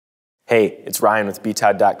Hey, it's Ryan with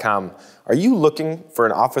btodd.com. Are you looking for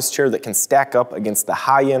an office chair that can stack up against the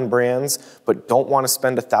high-end brands but don't want to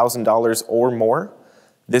spend $1,000 or more?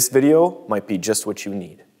 This video might be just what you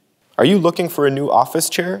need. Are you looking for a new office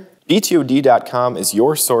chair? btodd.com is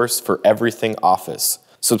your source for everything office.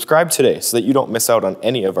 Subscribe today so that you don't miss out on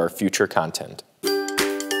any of our future content.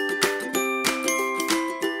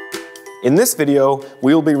 In this video,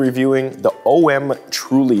 we will be reviewing the OM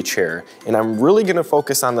Truly chair, and I'm really going to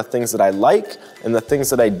focus on the things that I like and the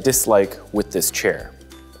things that I dislike with this chair.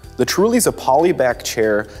 The Truly is a PolyBack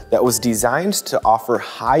chair that was designed to offer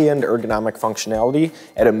high-end ergonomic functionality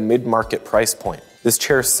at a mid-market price point. This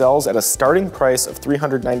chair sells at a starting price of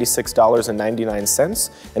 $396.99,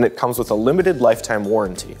 and it comes with a limited lifetime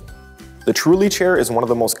warranty. The Truly chair is one of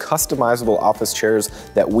the most customizable office chairs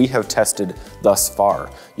that we have tested thus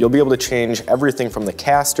far. You'll be able to change everything from the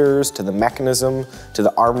casters, to the mechanism, to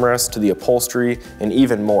the armrest, to the upholstery, and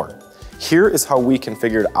even more. Here is how we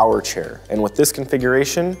configured our chair, and with this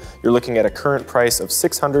configuration, you're looking at a current price of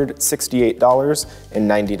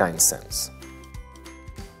 $668.99.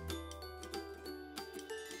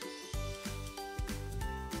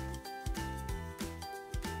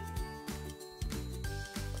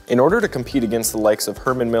 In order to compete against the likes of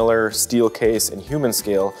Herman Miller, Steelcase, and Human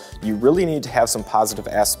Scale, you really need to have some positive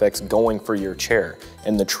aspects going for your chair,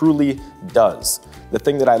 and the Truly does. The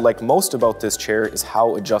thing that I like most about this chair is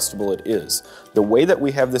how adjustable it is. The way that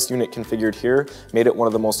we have this unit configured here made it one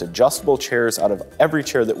of the most adjustable chairs out of every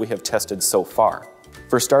chair that we have tested so far.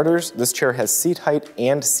 For starters, this chair has seat height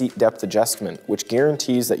and seat depth adjustment, which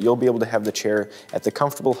guarantees that you'll be able to have the chair at the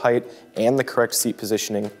comfortable height and the correct seat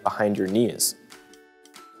positioning behind your knees.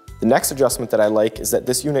 The next adjustment that I like is that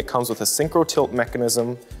this unit comes with a synchro tilt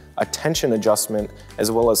mechanism, a tension adjustment,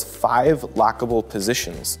 as well as 5 lockable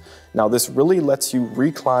positions. Now this really lets you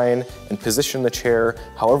recline and position the chair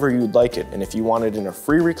however you'd like it, and if you want it in a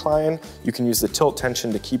free recline, you can use the tilt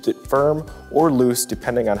tension to keep it firm or loose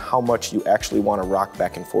depending on how much you actually want to rock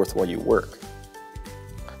back and forth while you work.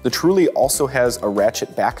 The Truly also has a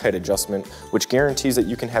ratchet back height adjustment, which guarantees that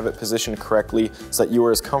you can have it positioned correctly so that you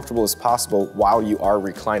are as comfortable as possible while you are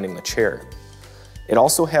reclining the chair. It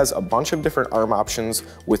also has a bunch of different arm options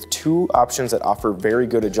with 2 options that offer very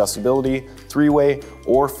good adjustability, 3-way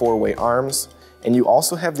or 4-way arms, and you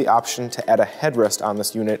also have the option to add a headrest on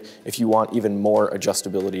this unit if you want even more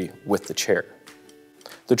adjustability with the chair.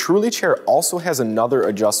 The Truly chair also has another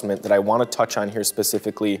adjustment that I want to touch on here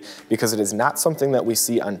specifically because it is not something that we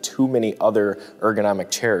see on too many other ergonomic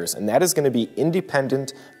chairs, and that is going to be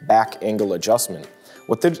independent back angle adjustment.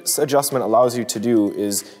 What this adjustment allows you to do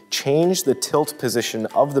is change the tilt position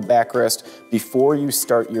of the backrest before you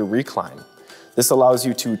start your recline. This allows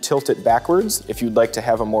you to tilt it backwards if you'd like to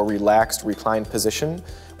have a more relaxed reclined position,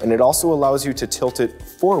 and it also allows you to tilt it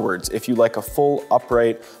forwards if you like a full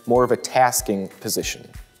upright, more of a tasking position.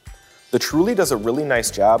 The Truly does a really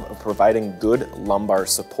nice job of providing good lumbar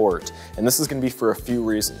support, and this is going to be for a few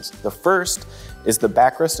reasons. The first is the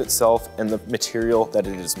backrest itself and the material that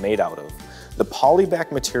it is made out of. The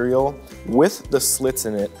PolyBack material with the slits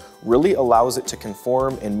in it really allows it to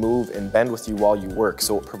conform and move and bend with you while you work,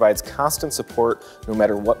 so it provides constant support no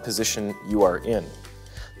matter what position you are in.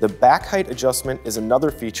 The back height adjustment is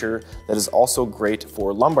another feature that is also great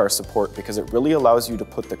for lumbar support because it really allows you to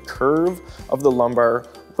put the curve of the lumbar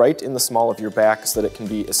right in the small of your back so that it can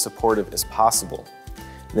be as supportive as possible.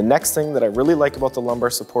 The next thing that I really like about the lumbar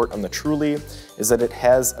support on the Truly is that it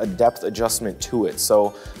has a depth adjustment to it.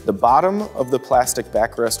 So the bottom of the plastic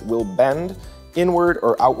backrest will bend inward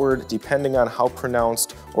or outward depending on how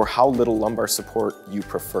pronounced or how little lumbar support you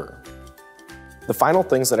prefer. The final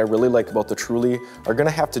things that I really like about the Truly are going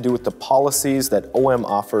to have to do with the policies that OM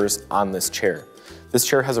offers on this chair. This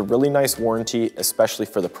chair has a really nice warranty, especially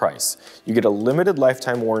for the price. You get a limited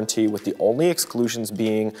lifetime warranty with the only exclusions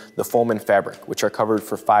being the foam and fabric, which are covered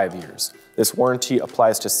for 5 years. This warranty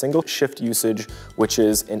applies to single shift usage, which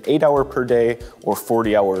is an 8-hour per day or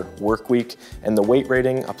 40-hour work week, and the weight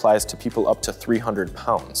rating applies to people up to 300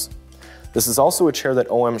 pounds. This is also a chair that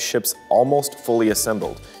OM ships almost fully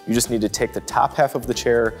assembled. You just need to take the top half of the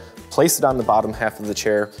chair, place it on the bottom half of the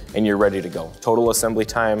chair, and you're ready to go. Total assembly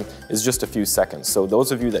time is just a few seconds. So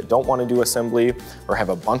those of you that don't want to do assembly or have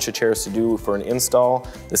a bunch of chairs to do for an install,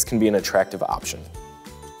 this can be an attractive option.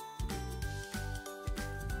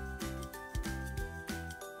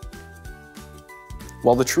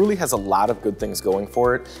 While the Truly has a lot of good things going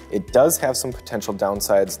for it, it does have some potential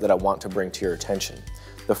downsides that I want to bring to your attention.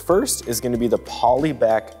 The first is going to be the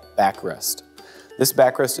PolyBack backrest. This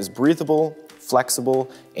backrest is breathable,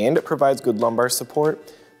 flexible, and it provides good lumbar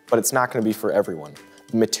support, but it's not going to be for everyone.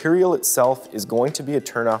 The material itself is going to be a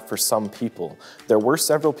turnoff for some people. There were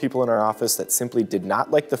several people in our office that simply did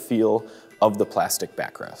not like the feel of the plastic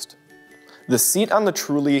backrest. The seat on the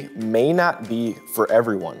Truly may not be for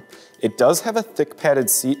everyone. It does have a thick padded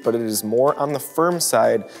seat, but it is more on the firm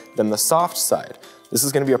side than the soft side. This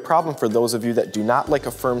is going to be a problem for those of you that do not like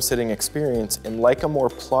a firm sitting experience and like a more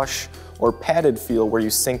plush or padded feel where you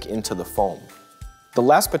sink into the foam. The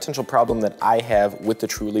last potential problem that I have with the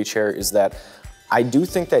Truly chair is that I do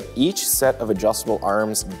think that each set of adjustable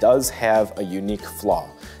arms does have a unique flaw.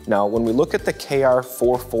 Now, when we look at the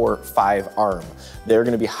KR445 arm, they're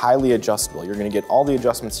going to be highly adjustable. You're going to get all the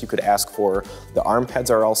adjustments you could ask for. The arm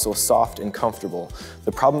pads are also soft and comfortable.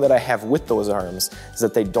 The problem that I have with those arms is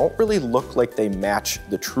that they don't really look like they match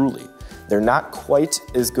the Truly. They're not quite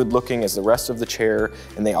as good looking as the rest of the chair,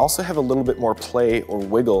 and they also have a little bit more play or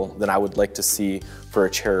wiggle than I would like to see for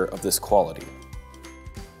a chair of this quality.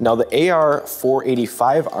 Now the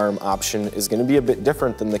AR485 arm option is going to be a bit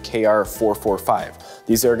different than the KR445.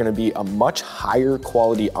 These are going to be a much higher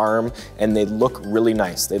quality arm and they look really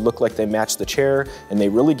nice. They look like they match the chair and they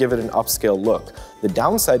really give it an upscale look. The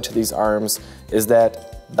downside to these arms is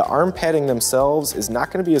that the arm padding themselves is not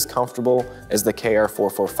going to be as comfortable as the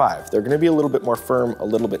KR445. They're going to be a little bit more firm, a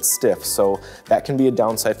little bit stiff, so that can be a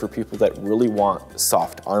downside for people that really want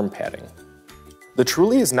soft arm padding. The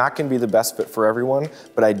Truly is not going to be the best fit for everyone,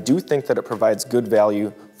 but I do think that it provides good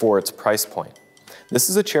value for its price point. This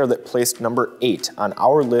is a chair that placed number 8 on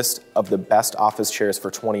our list of the best office chairs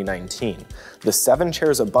for 2019. The 7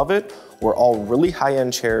 chairs above it were all really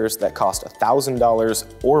high-end chairs that cost $1,000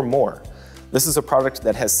 or more. This is a product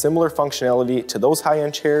that has similar functionality to those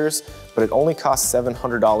high-end chairs, but it only costs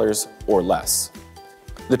 $700 or less.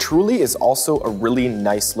 The Truly is also a really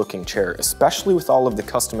nice looking chair, especially with all of the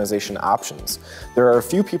customization options. There are a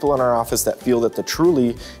few people in our office that feel that the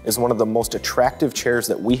Truly is one of the most attractive chairs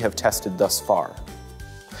that we have tested thus far.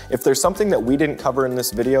 If there's something that we didn't cover in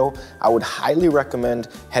this video, I would highly recommend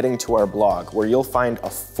heading to our blog where you'll find a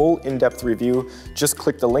full in-depth review. Just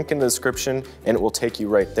click the link in the description and it will take you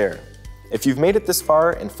right there. If you've made it this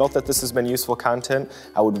far and felt that this has been useful content,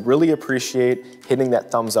 I would really appreciate hitting that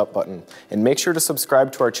thumbs up button. And make sure to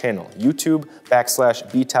subscribe to our channel,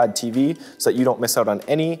 YouTube.com/BTODTV, so that you don't miss out on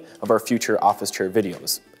any of our future office chair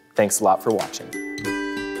videos. Thanks a lot for watching.